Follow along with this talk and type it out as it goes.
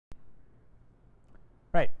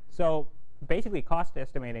So basically, cost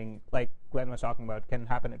estimating, like Glenn was talking about, can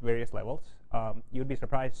happen at various levels. You'd be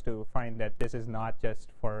surprised to find that this is not just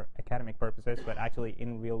for academic purposes, but actually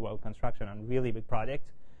in real-world construction on really big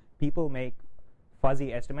projects. People make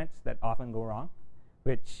fuzzy estimates that often go wrong,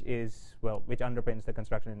 which underpins the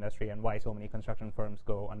construction industry and why so many construction firms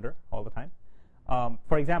go under all the time.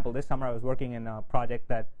 For example, this summer I was working in a project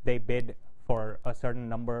that they bid for a certain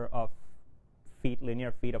number of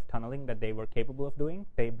linear feet of tunneling that they were capable of doing.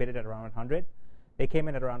 They bid it at around 100. They came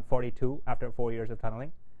in at around 42 after 4 years of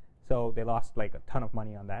tunneling. So they lost like a ton of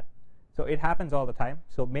money on that. So it happens all the time.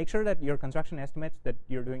 So make sure that your construction estimates that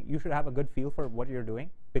you're doing, you should have a good feel for what you're doing,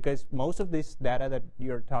 because most of this data that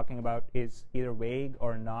you're talking about is either vague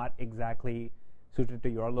or not exactly suited to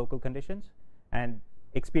your local conditions. And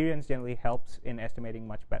experience generally helps in estimating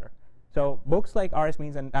much better. So books like RS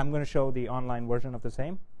Means, and I'm going to show the online version of the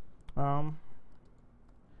same.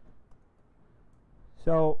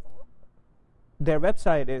 So their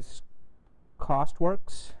website is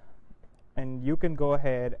CostWorks, and you can go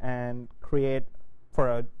ahead and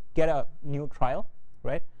get a new trial,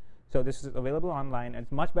 right? So this is available online, and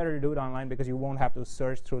it's much better to do it online because you won't have to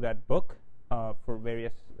search through that book for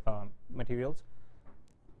various materials.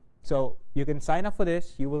 So you can sign up for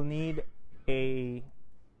this. You will need a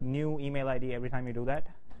new email ID every time you do that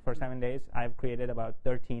for 7 days. I've created about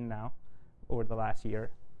 13 now over the last year.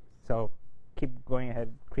 So keep going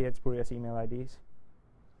ahead, create spurious email IDs.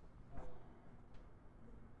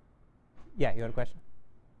 Yeah, you had a question?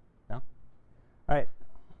 No? All right.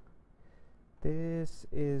 This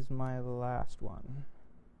is my last one.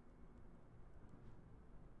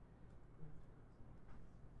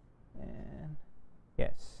 And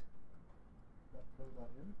yes.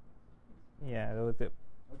 Yeah, that was it.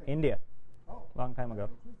 Okay. India. Oh. Long time ago.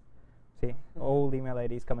 See, old email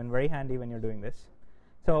IDs come in very handy when you're doing this.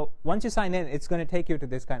 So once you sign in, it's going to take you to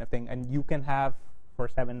this kind of thing, and you can have, for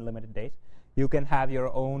 7 limited days, you can have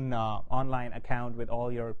your own online account with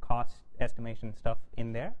all your cost estimation stuff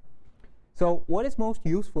in there. So what is most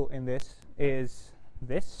useful in this is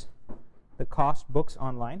this, the cost books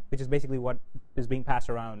online, which is basically what is being passed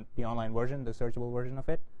around, the online version, the searchable version of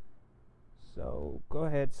it. So go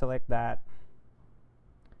ahead, select that,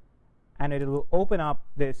 and it will open up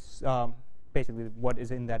this basically what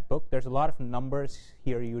is in that book. There's a lot of numbers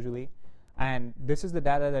here usually, and this is the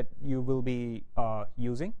data that you will be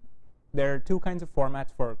using. There are 2 kinds of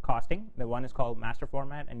formats for costing. The one is called master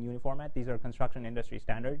format and uniformat. These are construction industry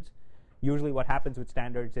standards. Usually what happens with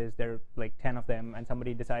standards is there are like 10 of them, and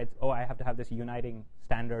somebody decides, oh, I have to have this uniting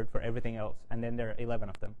standard for everything else, and then there are 11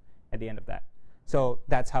 of them at the end of that. So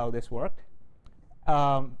that's how this worked.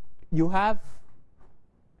 You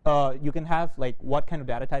can have like what kind of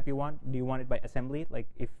data type you want. Do you want it by assembly? Like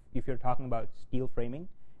if you're talking about steel framing,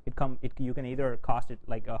 you can either cost it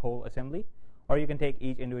like a whole assembly, or you can take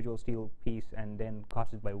each individual steel piece and then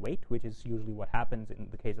cost it by weight, which is usually what happens in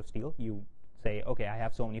the case of steel. You say, okay, I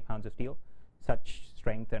have so many pounds of steel, such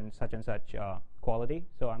strength and such quality,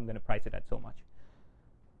 so I'm going to price it at so much.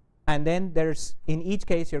 And then in each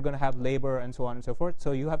case, you're going to have labor and so on and so forth.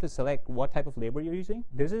 So you have to select what type of labor you're using.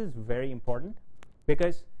 This is very important,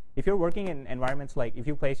 because if you're working in environments like, if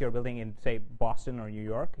you place your building in, say, Boston or New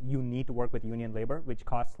York, you need to work with union labor, which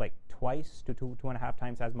costs like twice to 2.5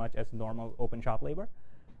 times as much as normal open shop labor,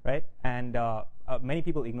 right? And many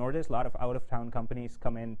people ignore this. A lot of out-of-town companies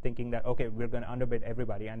come in thinking that, okay, we're going to underbid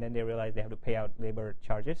everybody, and then they realize they have to pay out labor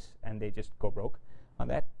charges, and they just go broke on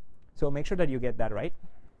that. So make sure that you get that right.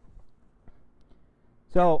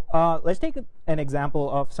 So let's take an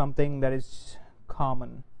example of something that is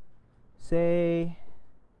common. Say,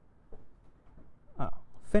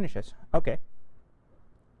 finishes. Okay.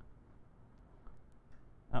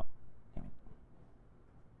 Oh, damn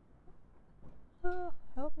it.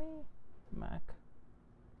 Help me, Mac.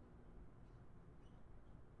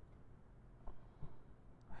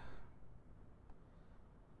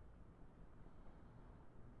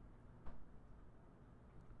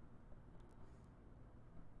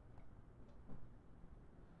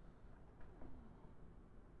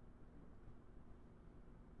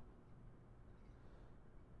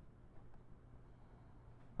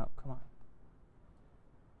 Oh, come on.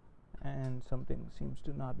 And something seems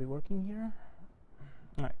to not be working here.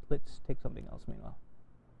 All right, let's take something else meanwhile.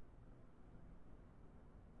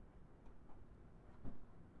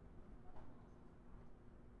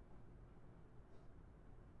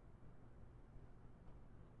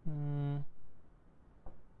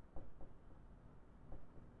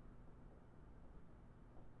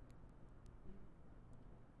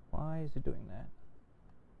 Why is it doing that?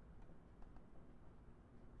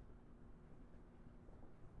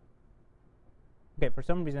 Okay, for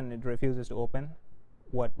some reason it refuses to open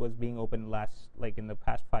what was being opened in the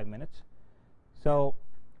past 5 minutes. So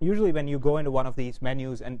usually when you go into one of these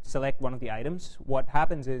menus and select one of the items, what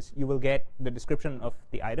happens is you will get the description of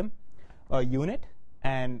the item, a unit,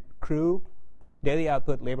 and crew, daily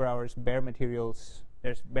output, labor hours, bare materials,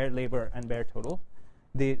 there's bare labor and bare total.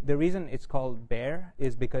 The reason it's called bare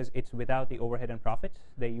is because it's without the overhead and profits.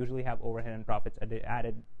 They usually have overhead and profits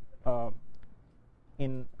added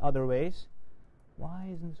in other ways. Why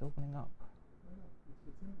isn't this opening up?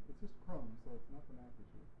 It's just Chrome, so it's not the Mac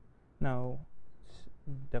issue. No, it's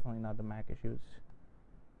definitely not the Mac issues.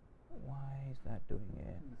 Why is that doing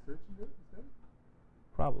it? Can you search and do it instead?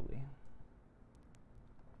 Probably.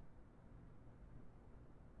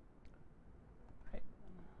 Right.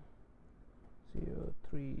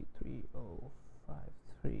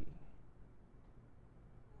 033053.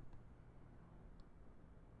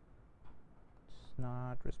 It's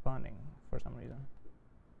not responding for some reason.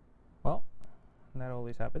 Well, that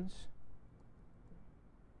always happens.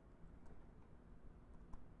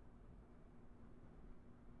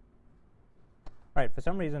 All right, for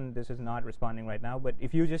some reason this is not responding right now, but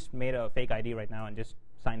if you just made a fake ID right now and just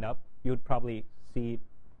signed up, you'd probably see it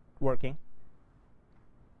working.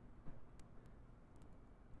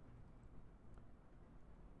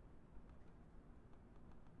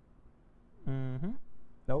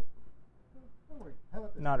 Nope. Don't worry. How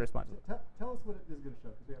about this? Not responsive. Tell us what it is going to show.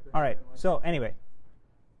 All right. So anyway,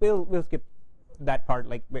 we'll skip that part.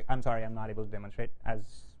 Like, I'm sorry, I'm not able to demonstrate.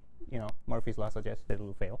 As you know, Murphy's law suggests that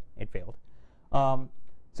it'll fail. It failed.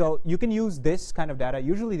 So you can use this kind of data.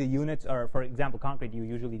 Usually the units are, for example, concrete you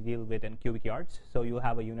usually deal with in cubic yards. So you'll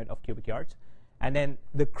have a unit of cubic yards. And then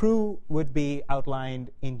the crew would be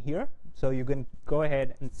outlined in here. So you can go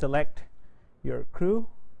ahead and select your crew,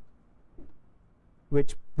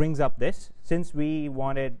 which brings up this. Since we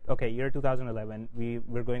wanted, okay, year 2011,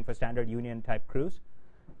 we're going for standard union type crews.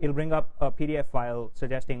 It'll bring up a PDF file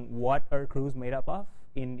suggesting what are crews made up of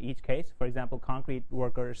in each case. For example, concrete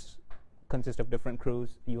workers consist of different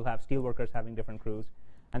crews. You'll have steel workers having different crews,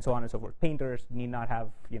 and so on and so forth. Painters need not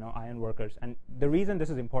have, iron workers. And the reason this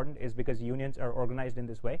is important is because unions are organized in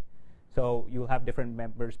this way. So you'll have different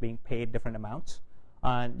members being paid different amounts.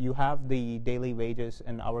 And you have the daily wages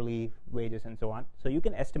and hourly wages and so on. So you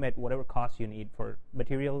can estimate whatever costs you need for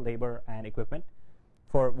material, labor, and equipment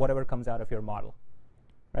for whatever comes out of your model,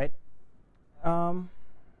 right? Taylor,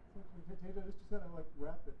 just to kind of like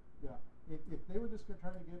wrap it, yeah. If they were just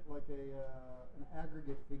trying to get like an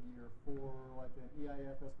aggregate figure for like an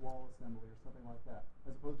EIFS wall assembly or something like that,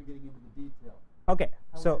 as opposed to getting into the detail. Okay,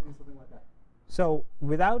 how would they do something like that? So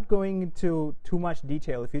without going into too much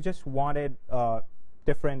detail, if you just wanted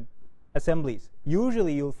different assemblies,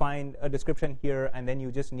 usually you'll find a description here, and then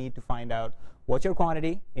you just need to find out what's your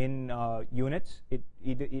quantity in units. It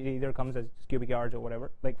either comes as cubic yards or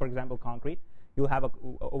whatever. Like for example, concrete, you'll have a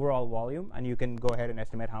overall volume, and you can go ahead and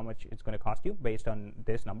estimate how much it's going to cost you based on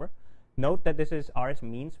this number. Note that this is RS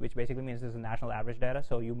means, which basically means this is national average data,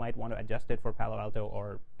 so you might want to adjust it for Palo Alto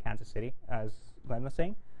or Kansas City, as Glenn was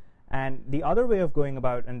saying. And the other way of going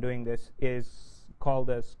about and doing this is called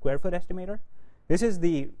a square foot estimator. This is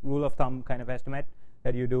the rule of thumb kind of estimate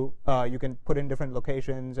that you do. You can put in different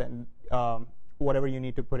locations and whatever you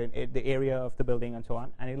need to put in, the area of the building and so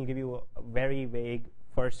on, and it'll give you a very vague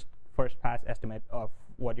first pass estimate of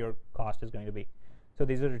what your cost is going to be. So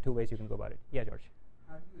these are the two ways you can go about it. Yeah, George.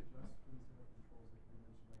 How do you adjust for these sort of controls that you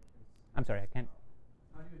mentioned like this? I'm sorry, I can't.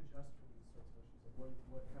 How do you adjust for these sorts of issues? Like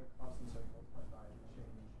what kind of costs and so forth by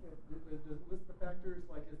change? Does it list the factors?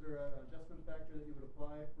 Like, is there an adjustment factor that you would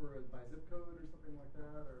apply for by zip code or something like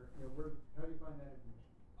that? Or how do you find that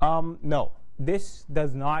information? No, this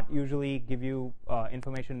does not usually give you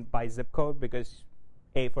information by zip code because,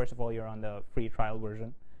 first of all, you're on the free trial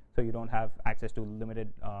version, so you don't have access to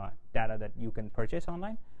limited data that you can purchase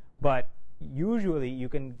online. But usually you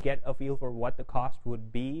can get a feel for what the cost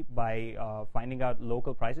would be by finding out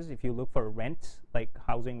local prices. If you look for rents, like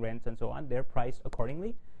housing rents and so on, they're priced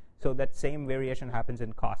accordingly. So that same variation happens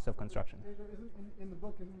in costs of construction. In the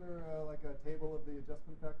book, isn't there like a table of the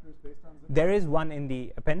adjustment factors based on zip code? There is one in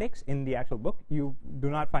the appendix in the actual book. You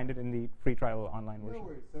do not find it in the free trial online version.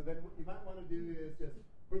 No worries. So then what you might want to do is just,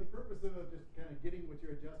 for the purpose of just kind of getting what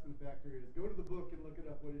your adjustment factor is, go to the book and look it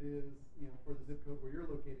up what it is, for the zip code where you're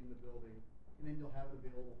locating the building, and then you'll have it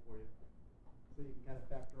available for you. So you can kind of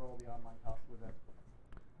factor all the online costs with that.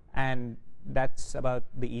 And that's about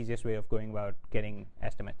the easiest way of going about getting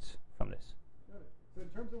estimates from this. Got it. So in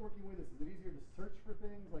terms of working with this, is it easier to search for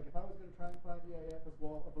things? Like if I was going to try and find the EIFS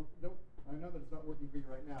wall, I know that it's not working for you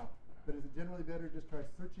right now, but but is it generally better just try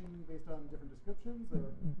searching based on different descriptions?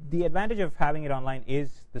 Or? The advantage of having it online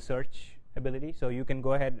is the search ability. So you can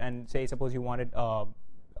go ahead and say, suppose you wanted a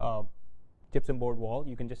gypsum board wall,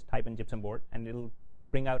 you can just type in gypsum board, and it'll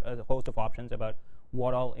bring out a host of options about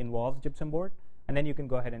what all involves gypsum board, and then you can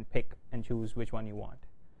go ahead and pick and choose which one you want.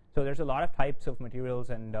 So there's a lot of types of materials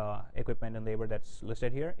and equipment and labor that's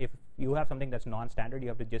listed here. If you have something that's non-standard, you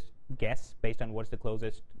have to just guess based on what's the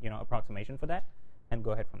closest approximation for that, and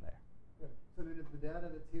go ahead from there. Good. So then is the data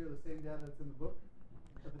that's here the same data that's in the book?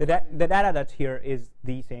 The data that's here is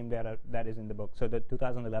the same data that is in the book. So the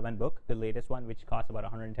 2011 book, the latest one, which costs about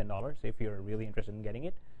 $110, if you're really interested in getting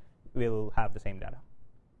it, will have the same data.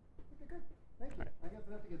 Okay, good. Thank you. I guess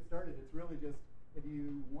enough to get started. It's really just if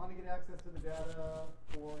you want to get access to the data,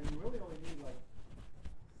 and you really only need like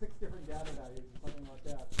 6 different data values or something like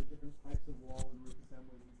that for different types of wall and roof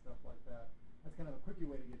assemblies and stuff like that. That's kind of a quickie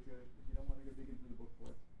way to get to it if you don't want to go dig into the book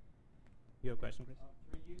for it. You have a question, Chris?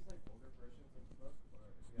 Can we use like older versions of the book, or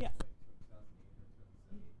if we Yeah. have like 2008 or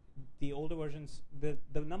 2007? The older versions, the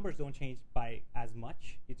numbers don't change by as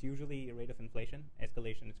much. It's usually a rate of inflation,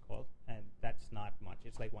 escalation it's called, and that's not much.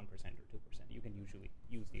 It's like 1% or 2%. You can usually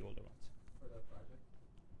use the older ones. For the project?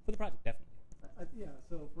 For the project, definitely. Yeah,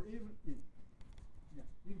 so for even, you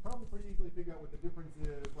can probably pretty easily figure out what the difference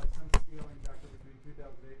is, like some scaling factor between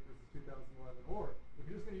 2008 versus 2011. Or if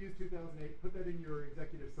you're just going to use 2008, put that in your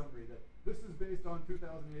executive summary that this is based on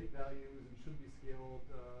 2008 values and should be scaled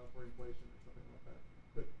for inflation or something like that.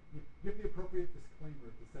 But you give the appropriate disclaimer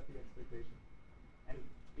to set the expectation. And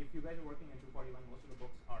if you guys are working in 241, most of the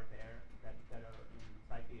books are there that are in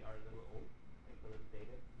Sci-Fi are a little old, like a little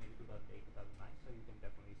dated, maybe 2008, 2009. So you can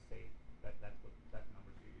definitely say that that's the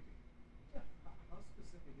numbers you're using. Yeah. How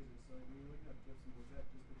specific is it? So when you're looking at gypsum, was that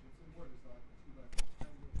just the gypsum board, or is that like a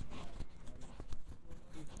 2x4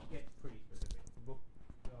 It gets pretty specific. The book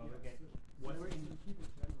will get what's in. keep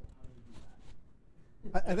it general, how do you do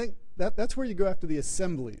that? I think that's where you go after the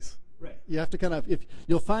assemblies. Right. You have to kind of, if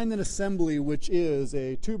you'll find an assembly which is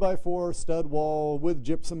a 2x4 stud wall with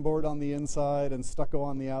gypsum board on the inside and stucco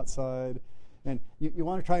on the outside, and you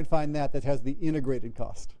want to try and find that has the integrated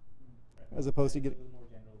cost, Right. as opposed to It's a getting. little more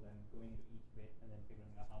general than going into each bit and then figuring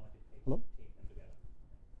out how much it takes Hello? to tape them together.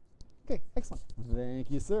 Okay, excellent. Thank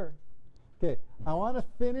you, sir. Okay, I want to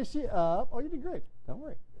finish you up. Oh, you did great. Don't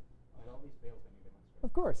worry. It always fails when you demonstrate.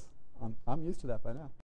 Of course. I'm used to that by now.